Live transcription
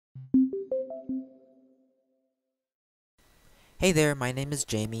Hey there, my name is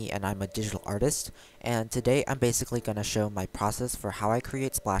Jamie and I'm a digital artist, and today I'm basically going to show my process for how I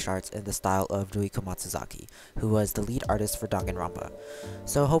create splash arts in the style of Komatsuzaki, who was the lead artist for Danganronpa.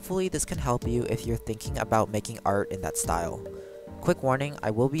 So hopefully this can help you if you're thinking about making art in that style. Quick warning,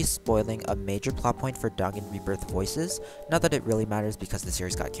 I will be spoiling a major plot point for Dangan Rebirth Voices, not that it really matters because the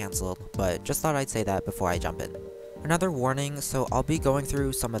series got cancelled, but just thought I'd say that before I jump in. Another warning, so I'll be going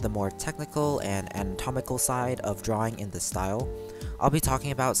through some of the more technical and anatomical side of drawing in this style. I'll be talking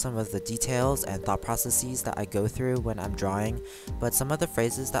about some of the details and thought processes that I go through when I'm drawing, but some of the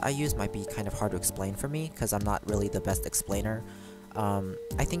phrases that I use might be kind of hard to explain for me because I'm not really the best explainer.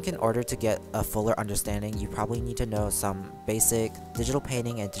 I think in order to get a fuller understanding, you probably need to know some basic digital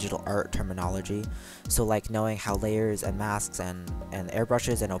painting and digital art terminology. So like knowing how layers and masks and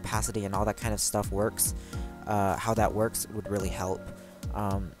airbrushes and opacity and all that kind of stuff works. How that works would really help.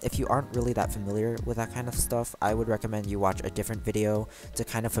 If you aren't really that familiar with that kind of stuff, I would recommend you watch a different video to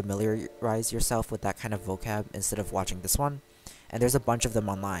kind of familiarize yourself with that kind of vocab instead of watching this one. And there's a bunch of them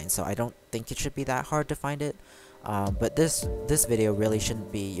online, so I don't think it should be that hard to find it. But this video really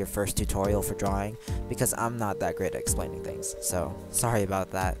shouldn't be your first tutorial for drawing because I'm not that great at explaining things, so sorry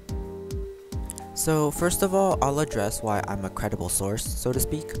about that. So first of all, I'll address why I'm a credible source, so to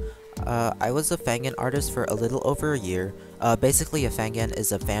speak. I was a fangan artist for a little over a year. Basically, a fangan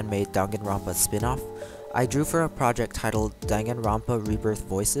is a fan-made Danganronpa spin-off. I drew for a project titled Danganronpa Rebirth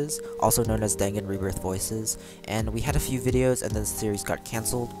Voices, also known as Dangan Rebirth Voices, and we had a few videos and then the series got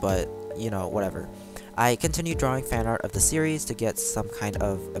cancelled, but, you know, whatever. I continued drawing fan art of the series to get some kind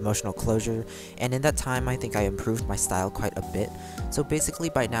of emotional closure, and in that time I think I improved my style quite a bit, so basically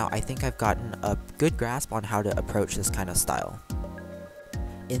by now I think I've gotten a good grasp on how to approach this kind of style.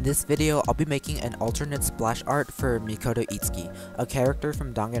 In this video, I'll be making an alternate splash art for Mikoto Itsuki, a character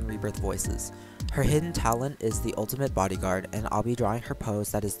from Dangan Rebirth Voices. Her hidden talent is the ultimate bodyguard, and I'll be drawing her pose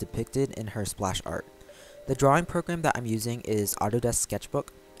that is depicted in her splash art. The drawing program that I'm using is Autodesk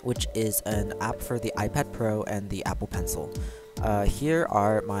Sketchbook, which is an app for the iPad Pro and the Apple Pencil. Here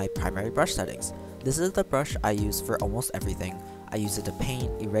are my primary brush settings. This is the brush I use for almost everything. I use it to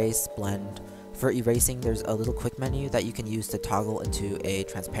paint, erase, blend. For erasing, there's a little quick menu that you can use to toggle into a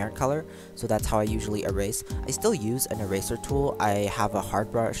transparent color, so that's how I usually erase. I still use an eraser tool. I have a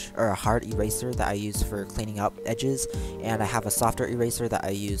hard brush, or a hard eraser that I use for cleaning up edges, and I have a softer eraser that I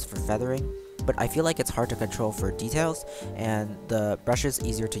use for feathering, but I feel like it's hard to control for details, and the brush is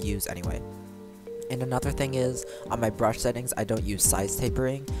easier to use anyway. And another thing is, on my brush settings I don't use size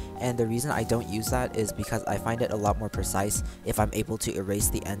tapering, and the reason I don't use that is because I find it a lot more precise if I'm able to erase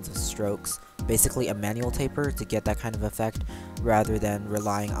the ends of strokes, basically a manual taper to get that kind of effect, rather than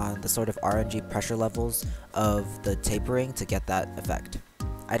relying on the sort of RNG pressure levels of the tapering to get that effect.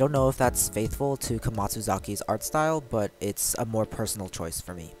 I don't know if that's faithful to Komatsuzaki's art style, but it's a more personal choice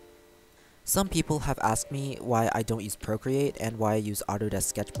for me. Some people have asked me why I don't use Procreate and why I use Autodesk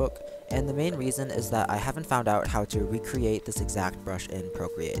Sketchbook, and the main reason is that I haven't found out how to recreate this exact brush in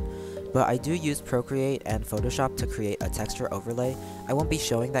Procreate. But I do use Procreate and Photoshop to create a texture overlay. I won't be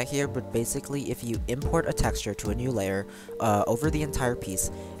showing that here, but basically if you import a texture to a new layer over the entire piece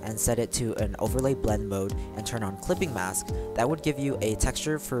and set it to an overlay blend mode and turn on clipping mask, that would give you a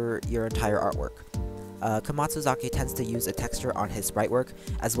texture for your entire artwork. Komatsuzaki tends to use a texture on his sprite work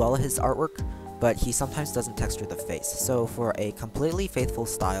as well as his artwork, but he sometimes doesn't texture the face, so for a completely faithful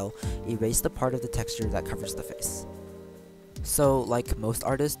style, erase the part of the texture that covers the face. So, like most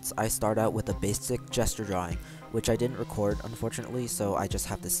artists, I start out with a basic gesture drawing, which I didn't record unfortunately, so I just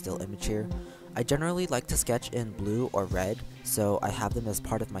have this still image here. I generally like to sketch in blue or red, so I have them as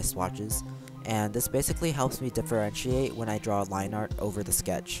part of my swatches, and this basically helps me differentiate when I draw line art over the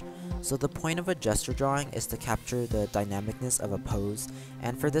sketch. So the point of a gesture drawing is to capture the dynamicness of a pose,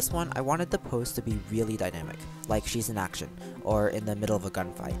 and for this one I wanted the pose to be really dynamic, like she's in action, or in the middle of a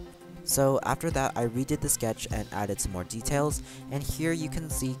gunfight. So after that I redid the sketch and added some more details, and here you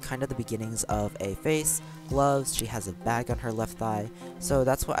can see kind of the beginnings of a face, gloves, she has a bag on her left thigh, so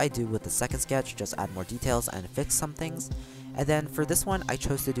that's what I do with the second sketch, just add more details and fix some things. And then for this one, I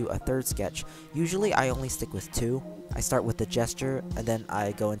chose to do a third sketch. Usually I only stick with two. I start with the gesture, and then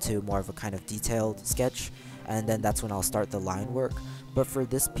I go into more of a kind of detailed sketch, and then that's when I'll start the line work. But for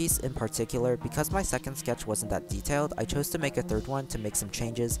this piece in particular, because my second sketch wasn't that detailed, I chose to make a third one to make some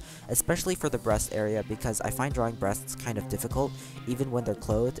changes, especially for the breast area, because I find drawing breasts kind of difficult, even when they're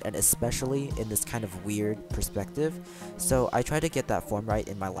clothed, and especially in this kind of weird perspective, so I try to get that form right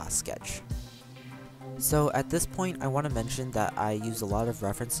in my last sketch. So at this point I want to mention that I use a lot of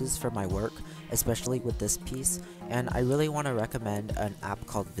references for my work, especially with this piece, and I really want to recommend an app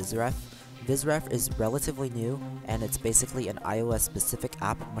called Vizref. VizRef is relatively new, and it's basically an iOS-specific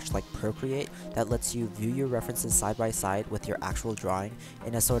app, much like Procreate, that lets you view your references side by side with your actual drawing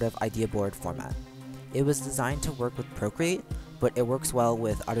in a sort of idea board format. It was designed to work with Procreate, but it works well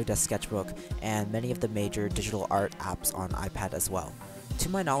with Autodesk Sketchbook and many of the major digital art apps on iPad as well. To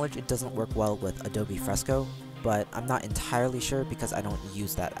my knowledge, it doesn't work well with Adobe Fresco, but I'm not entirely sure because I don't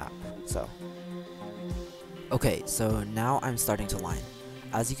use that app, so. Okay, so now I'm starting to line.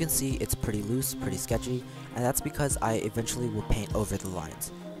 As you can see, it's pretty loose, pretty sketchy, and that's because I eventually will paint over the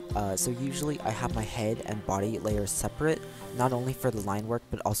lines. So usually I have my head and body layers separate, not only for the line work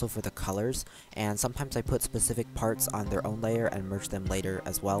but also for the colors, and sometimes I put specific parts on their own layer and merge them later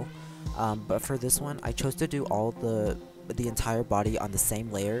as well. But for this one, I chose to do all the entire body on the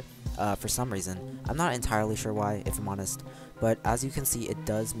same layer for some reason. I'm not entirely sure why, if I'm honest, but as you can see, it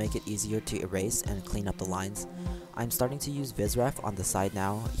does make it easier to erase and clean up the lines. I'm starting to use VizRef on the side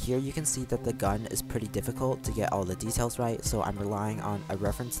now. Here you can see that the gun is pretty difficult to get all the details right, so I'm relying on a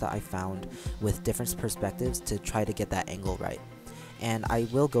reference that I found with different perspectives to try to get that angle right. And I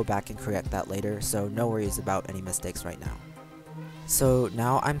will go back and correct that later, so no worries about any mistakes right now. So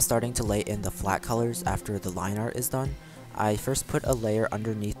now I'm starting to lay in the flat colors after the line art is done. I first put a layer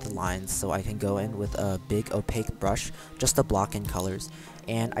underneath the lines so I can go in with a big opaque brush just to block in colors,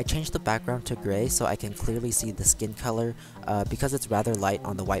 and I changed the background to gray so I can clearly see the skin color because it's rather light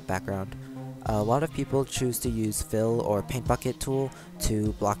on the white background. A lot of people choose to use fill or paint bucket tool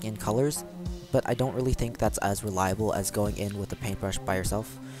to block in colors, but I don't really think that's as reliable as going in with a paintbrush by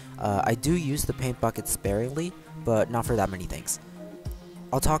yourself. I do use the paint bucket sparingly, but not for that many things.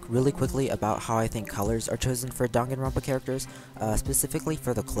 I'll talk really quickly about how I think colors are chosen for Danganronpa characters, specifically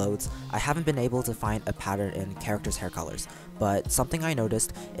for the clothes. I haven't been able to find a pattern in characters' hair colors, but something I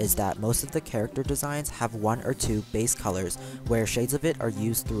noticed is that most of the character designs have one or two base colors where shades of it are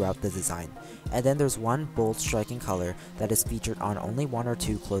used throughout the design, and then there's one bold striking color that is featured on only one or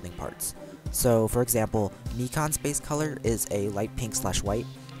two clothing parts. So for example, Mikan's base color is a light pink/white,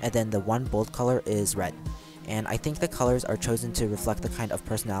 and then the one bold color is red. And I think the colors are chosen to reflect the kind of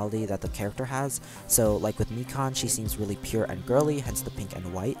personality that the character has. So like with Mikan, she seems really pure and girly, hence the pink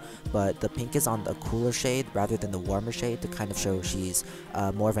and white, but the pink is on the cooler shade rather than the warmer shade to kind of show she's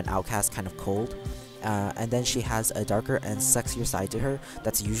more of an outcast, kind of cold. And then she has a darker and sexier side to her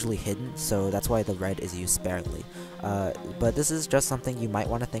that's usually hidden, so that's why the red is used sparingly. But this is just something you might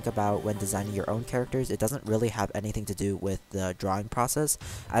want to think about when designing your own characters. It doesn't really have anything to do with the drawing process.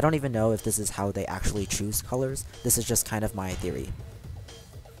 I don't even know if this is how they actually choose colors. This is just kind of my theory.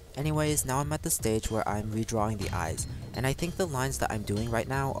 Anyways, now I'm at the stage where I'm redrawing the eyes, and I think the lines that I'm doing right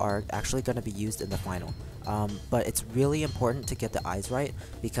now are actually going to be used in the final. But it's really important to get the eyes right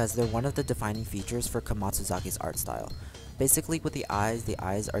because they're one of the defining features for Komatsuzaki's art style. Basically with the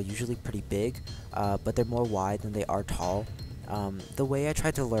eyes are usually pretty big, but they're more wide than they are tall. The way I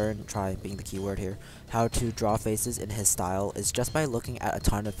tried to learn, try being the keyword here, how to draw faces in his style is just by looking at a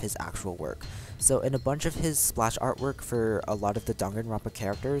ton of his actual work. So in a bunch of his splash artwork for a lot of the Danganronpa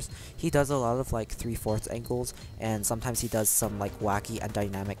characters, he does a lot of like 3/4 angles, and sometimes he does some like wacky and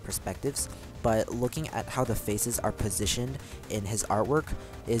dynamic perspectives, but looking at how the faces are positioned in his artwork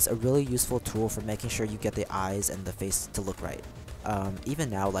is a really useful tool for making sure you get the eyes and the face to look right. Even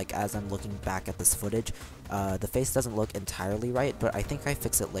now, like as I'm looking back at this footage, the face doesn't look entirely right, but I think I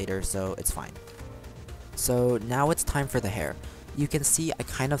fix it later, so it's fine. So now it's time for the hair. You can see I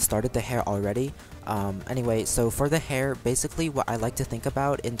kind of started the hair already. Anyway, so for the hair, basically what I like to think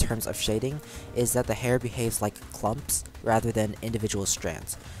about in terms of shading is that the hair behaves like clumps rather than individual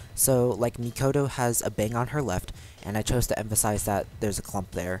strands. So like Mikoto has a bang on her left, and I chose to emphasize that there's a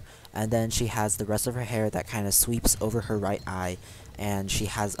clump there, and then she has the rest of her hair that kind of sweeps over her right eye, and she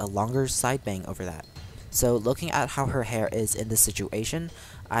has a longer side bang over that. So looking at how her hair is in this situation,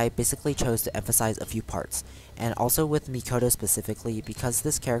 I basically chose to emphasize a few parts. And also with Mikoto specifically, because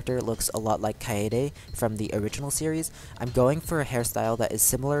this character looks a lot like Kaede from the original series, I'm going for a hairstyle that is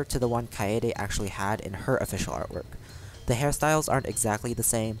similar to the one Kaede actually had in her official artwork. The hairstyles aren't exactly the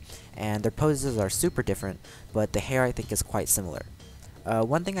same, and their poses are super different, but the hair I think is quite similar.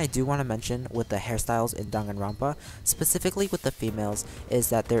 One thing I do want to mention with the hairstyles in Danganronpa, specifically with the females, is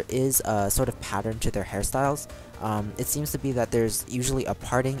that there is a sort of pattern to their hairstyles. It seems to be that there's usually a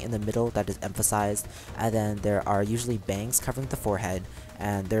parting in the middle that is emphasized, and then there are usually bangs covering the forehead,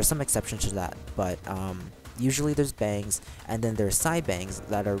 and there are some exceptions to that, but usually there's bangs, and then there's side bangs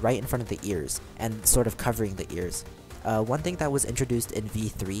that are right in front of the ears, and sort of covering the ears. One thing that was introduced in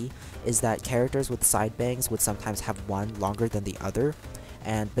V3 is that characters with side bangs would sometimes have one longer than the other,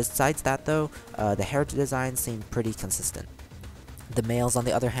 and besides that though, the hair designs seem pretty consistent. The males, on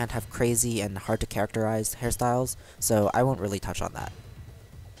the other hand, have crazy and hard to characterize hairstyles, so I won't really touch on that.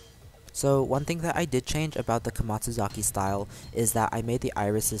 So one thing that I did change about the Komatsuzaki style is that I made the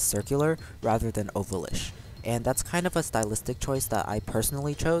irises circular rather than ovalish. And that's kind of a stylistic choice that I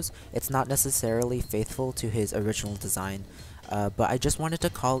personally chose. It's not necessarily faithful to his original design, but I just wanted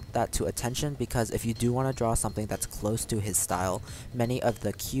to call that to attention because if you do want to draw something that's close to his style, many of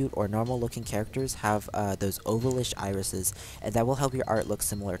the cute or normal looking characters have those ovalish irises, and that will help your art look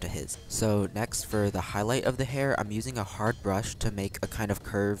similar to his. So next, for the highlight of the hair, I'm using a hard brush to make a kind of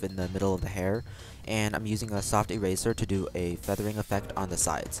curve in the middle of the hair, and I'm using a soft eraser to do a feathering effect on the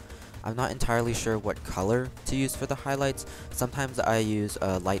sides. I'm not entirely sure what color to use for the highlights. Sometimes I use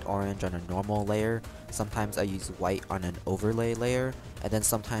a light orange on a normal layer, sometimes I use white on an overlay layer, and then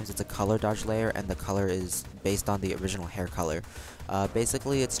sometimes it's a color dodge layer and the color is based on the original hair color.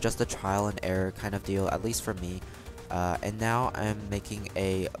 Basically it's just a trial and error kind of deal, at least for me. And now I'm making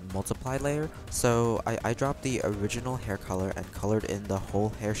a multiply layer, so I dropped the original hair color and colored in the whole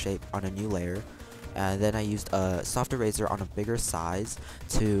hair shape on a new layer. And then I used a soft eraser on a bigger size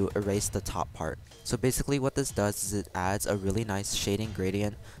to erase the top part. So basically what this does is it adds a really nice shading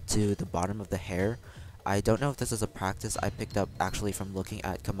gradient to the bottom of the hair. I don't know if this is a practice I picked up actually from looking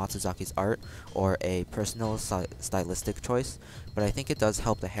at Komatsuzaki's art or a personal stylistic choice, but I think it does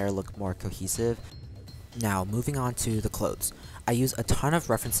help the hair look more cohesive. Now, moving on to the clothes. I use a ton of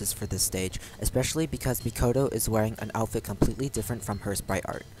references for this stage, especially because Mikoto is wearing an outfit completely different from her sprite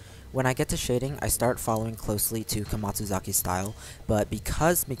art. When I get to shading, I start following closely to Komatsuzaki's style, but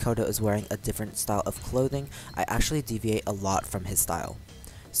because Mikoto is wearing a different style of clothing, I actually deviate a lot from his style.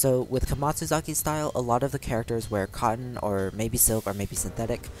 So with Komatsuzaki's style, a lot of the characters wear cotton or maybe silk or maybe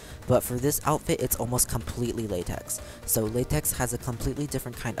synthetic, but for this outfit it's almost completely latex. So latex has a completely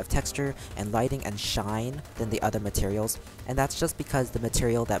different kind of texture and lighting and shine than the other materials, and that's just because the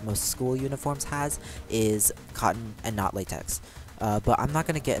material that most school uniforms has is cotton and not latex. But I'm not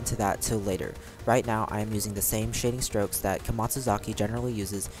going to get into that till later. Right now I am using the same shading strokes that Komatsuzaki generally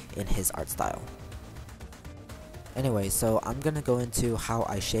uses in his art style. Anyway, so I'm going to go into how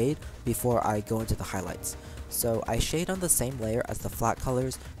I shade before I go into the highlights. So I shade on the same layer as the flat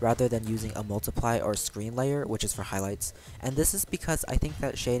colors rather than using a multiply or screen layer, which is for highlights. And this is because I think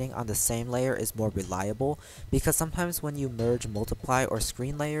that shading on the same layer is more reliable, because sometimes when you merge multiply or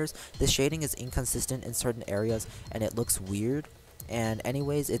screen layers, the shading is inconsistent in certain areas and it looks weird. And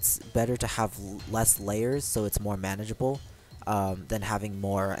anyways, it's better to have less layers so it's more manageable than having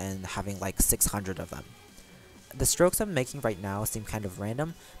more and having like 600 of them. The strokes I'm making right now seem kind of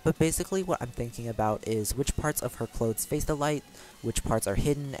random, but basically what I'm thinking about is which parts of her clothes face the light, which parts are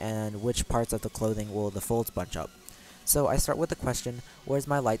hidden, and which parts of the clothing will the folds bunch up. So I start with the question, where's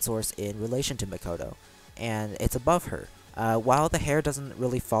my light source in relation to Mikoto? And it's above her. While the hair doesn't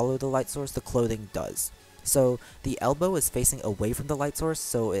really follow the light source, the clothing does. So the elbow is facing away from the light source,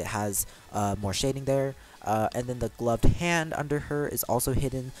 so it has more shading there, and then the gloved hand under her is also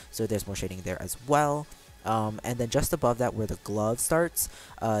hidden, so there's more shading there as well. And then just above that where the glove starts,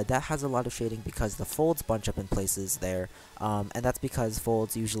 that has a lot of shading because the folds bunch up in places there, and that's because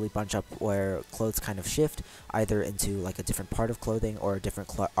folds usually bunch up where clothes kind of shift, either into like a different part of clothing or a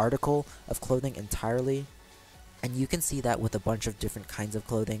different article of clothing entirely. And you can see that with a bunch of different kinds of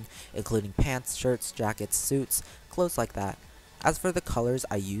clothing, including pants, shirts, jackets, suits, clothes like that. As for the colors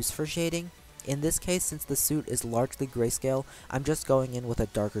I use for shading, in this case, since the suit is largely grayscale, I'm just going in with a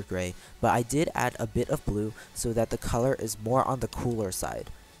darker gray, but I did add a bit of blue so that the color is more on the cooler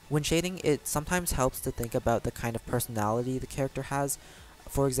side. When shading, it sometimes helps to think about the kind of personality the character has.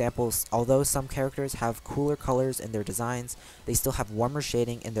 For example, although some characters have cooler colors in their designs, they still have warmer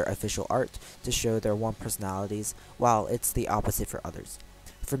shading in their official art to show their warm personalities, while it's the opposite for others.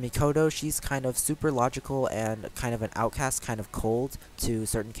 For Mikoto, she's kind of super logical and kind of an outcast, kind of cold to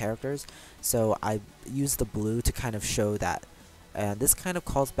certain characters, so I use the blue to kind of show that. And this kind of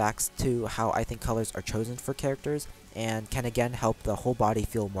calls back to how I think colors are chosen for characters, and can again help the whole body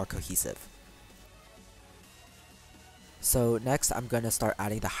feel more cohesive. So next I'm going to start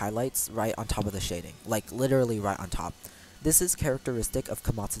adding the highlights right on top of the shading, like literally right on top. This is characteristic of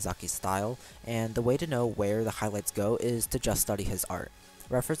Komatsuzaki's style, and the way to know where the highlights go is to just study his art.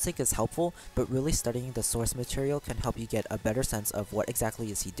 Referencing is helpful, but really studying the source material can help you get a better sense of what exactly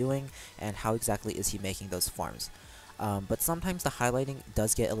is he doing and how exactly is he making those forms. But sometimes the highlighting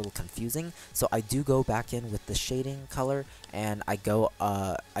does get a little confusing, so I do go back in with the shading color and I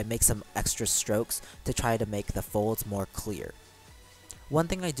make some extra strokes to try to make the folds more clear. One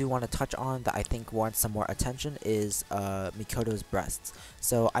thing I do want to touch on that I think warrants some more attention is Mikoto's breasts.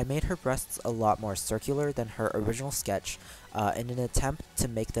 So I made her breasts a lot more circular than her original sketch in an attempt to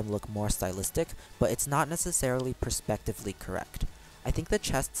make them look more stylistic, but it's not necessarily perspectively correct. I think the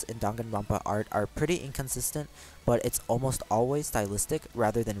chests in Danganronpa art are pretty inconsistent, but it's almost always stylistic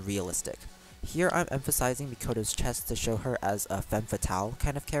rather than realistic. Here I'm emphasizing Mikoto's chest to show her as a femme fatale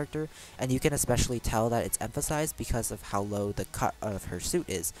kind of character, and you can especially tell that it's emphasized because of how low the cut of her suit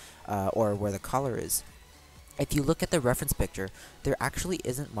is, or where the collar is. If you look at the reference picture, there actually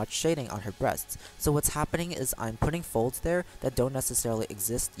isn't much shading on her breasts, so what's happening is I'm putting folds there that don't necessarily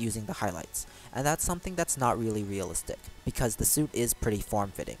exist using the highlights, and that's something that's not really realistic, because the suit is pretty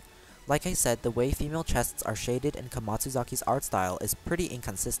form-fitting. Like I said, the way female chests are shaded in Komatsuzaki's art style is pretty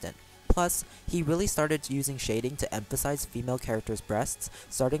inconsistent. Plus, he really started using shading to emphasize female characters' breasts,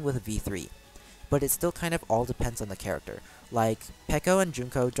 starting with V3. But it still kind of all depends on the character. Like, Peko and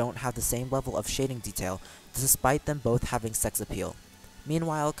Junko don't have the same level of shading detail, despite them both having sex appeal.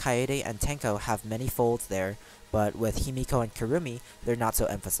 Meanwhile, Kaede and Tenko have many folds there, but with Himiko and Kurumi, they're not so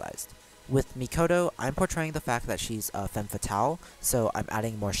emphasized. With Mikoto, I'm portraying the fact that she's a femme fatale, so I'm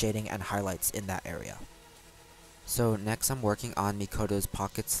adding more shading and highlights in that area. So next I'm working on Mikoto's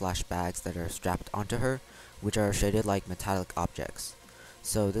pockets/bags that are strapped onto her, which are shaded like metallic objects.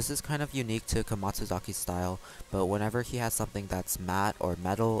 So this is kind of unique to Komatsuzaki's style, but whenever he has something that's matte or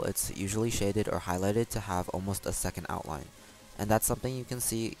metal, it's usually shaded or highlighted to have almost a second outline. And that's something you can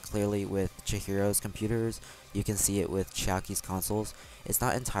see clearly with Chihiro's computers, you can see it with Chiaki's consoles. It's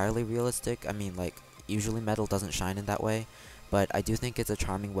not entirely realistic, I mean like, usually metal doesn't shine in that way, but I do think it's a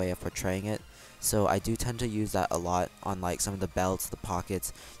charming way of portraying it. So I do tend to use that a lot on like some of the belts, the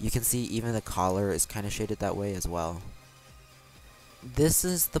pockets. You can see even the collar is kind of shaded that way as well. This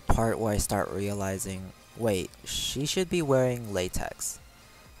is the part where I start realizing, wait, she should be wearing latex.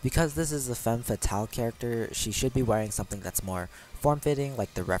 Because this is a femme fatale character, she should be wearing something that's more form-fitting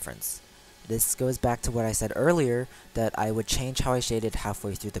like the reference. This goes back to what I said earlier, that I would change how I shaded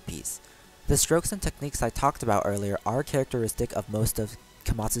halfway through the piece. The strokes and techniques I talked about earlier are characteristic of most of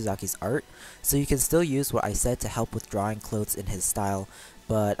Komatsuzaki's art, so you can still use what I said to help with drawing clothes in his style,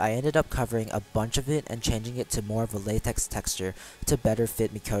 but I ended up covering a bunch of it and changing it to more of a latex texture to better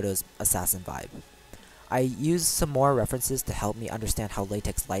fit Mikoto's assassin vibe. I used some more references to help me understand how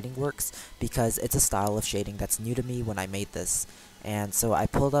latex lighting works, because it's a style of shading that's new to me when I made this, and so I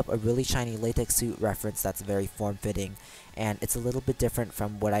pulled up a really shiny latex suit reference that's very form-fitting, and it's a little bit different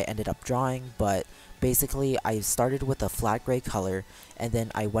from what I ended up drawing, but basically I started with a flat gray color, and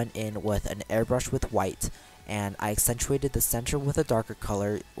then I went in with an airbrush with white, and I accentuated the center with a darker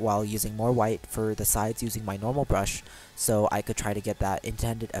color while using more white for the sides using my normal brush, so I could try to get that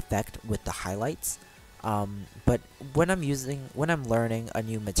intended effect with the highlights. But when I'm learning a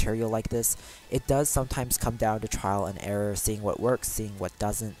new material like this, it does sometimes come down to trial and error, seeing what works, seeing what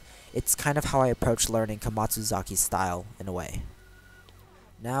doesn't. It's kind of how I approach learning Komatsuzaki's style, in a way.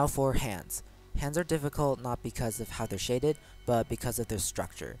 Now for hands. Hands are difficult not because of how they're shaded, but because of their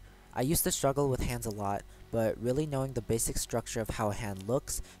structure. I used to struggle with hands a lot, but really knowing the basic structure of how a hand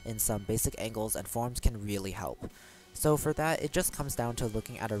looks in some basic angles and forms can really help. So for that, it just comes down to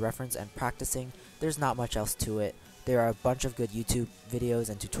looking at a reference and practicing. There's not much else to it. There are a bunch of good YouTube videos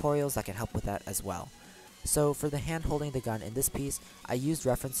and tutorials that can help with that as well. So for the hand holding the gun in this piece, I used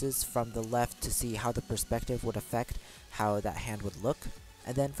references from the left to see how the perspective would affect how that hand would look.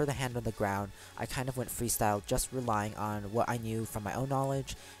 And then for the hand on the ground, I kind of went freestyle, just relying on what I knew from my own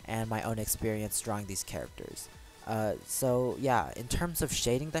knowledge and my own experience drawing these characters. So yeah, in terms of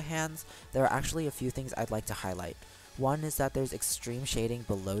shading the hands, there are actually a few things I'd like to highlight. One is that there's extreme shading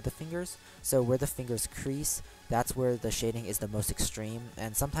below the fingers, so where the fingers crease, that's where the shading is the most extreme,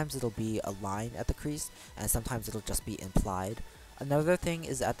 and sometimes it'll be a line at the crease, and sometimes it'll just be implied. Another thing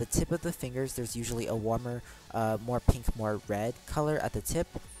is at the tip of the fingers, there's usually a warmer, more pink, more red color at the tip,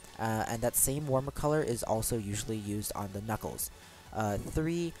 and that same warmer color is also usually used on the knuckles.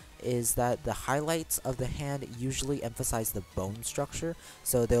 3 is that the highlights of the hand usually emphasize the bone structure,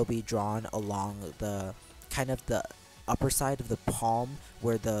 so they'll be drawn along the kind of the upper side of the palm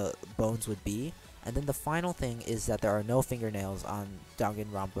where the bones would be. And then the final thing is that there are no fingernails on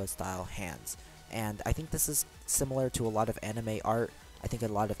Danganronpa style hands. And I think this is similar to a lot of anime art. I think a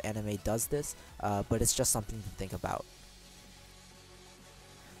lot of anime does this, but it's just something to think about.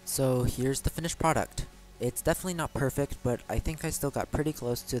 So here's the finished product. It's definitely not perfect, but I think I still got pretty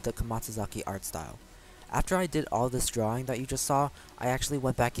close to the Komatsuzaki art style. After I did all this drawing that you just saw, I actually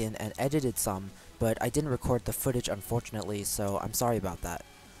went back in and edited some, but I didn't record the footage unfortunately, so I'm sorry about that.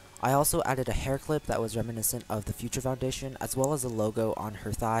 I also added a hair clip that was reminiscent of the Future Foundation, as well as a logo on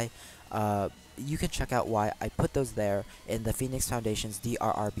her thigh. You can check out why I put those there in the Phoenix Foundation's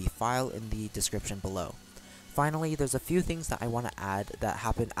DRRB file in the description below. Finally, there's a few things that I want to add that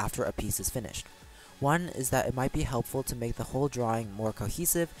happen after a piece is finished. One is that it might be helpful to make the whole drawing more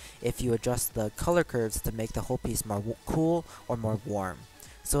cohesive if you adjust the color curves to make the whole piece more cool or more warm.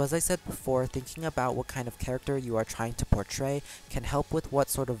 So as I said before, thinking about what kind of character you are trying to portray can help with what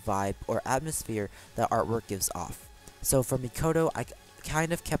sort of vibe or atmosphere the artwork gives off. So for Mikoto, I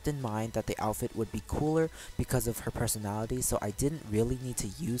kind of kept in mind that the outfit would be cooler because of her personality, so I didn't really need to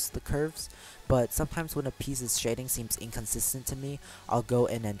use the curves, but sometimes when a piece's shading seems inconsistent to me, I'll go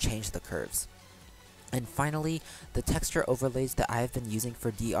in and change the curves. And finally, the texture overlays that I have been using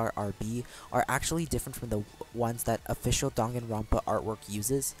for DRRB are actually different from the ones that official Danganronpa artwork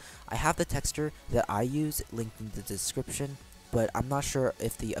uses. I have the texture that I use linked in the description, but I'm not sure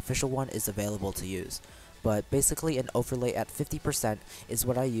if the official one is available to use. But basically an overlay at 50% is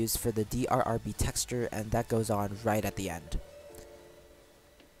what I use for the DRRB texture, and that goes on right at the end.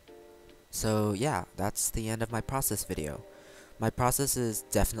 So yeah, that's the end of my process video. My process is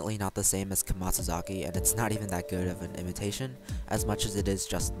definitely not the same as Komatsuzaki, and it's not even that good of an imitation, as much as it is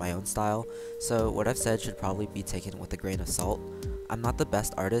just my own style, so what I've said should probably be taken with a grain of salt. I'm not the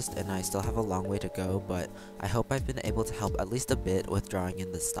best artist, and I still have a long way to go, but I hope I've been able to help at least a bit with drawing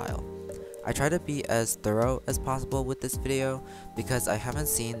in this style. I try to be as thorough as possible with this video, because I haven't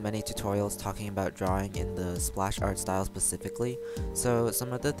seen many tutorials talking about drawing in the splash art style specifically, so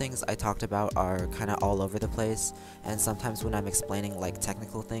some of the things I talked about are kinda all over the place, and sometimes when I'm explaining like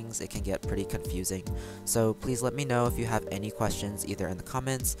technical things, it can get pretty confusing. So please let me know if you have any questions either in the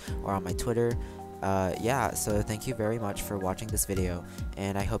comments or on my Twitter. Yeah, so thank you very much for watching this video,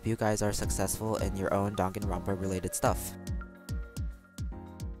 and I hope you guys are successful in your own Danganronpa related stuff.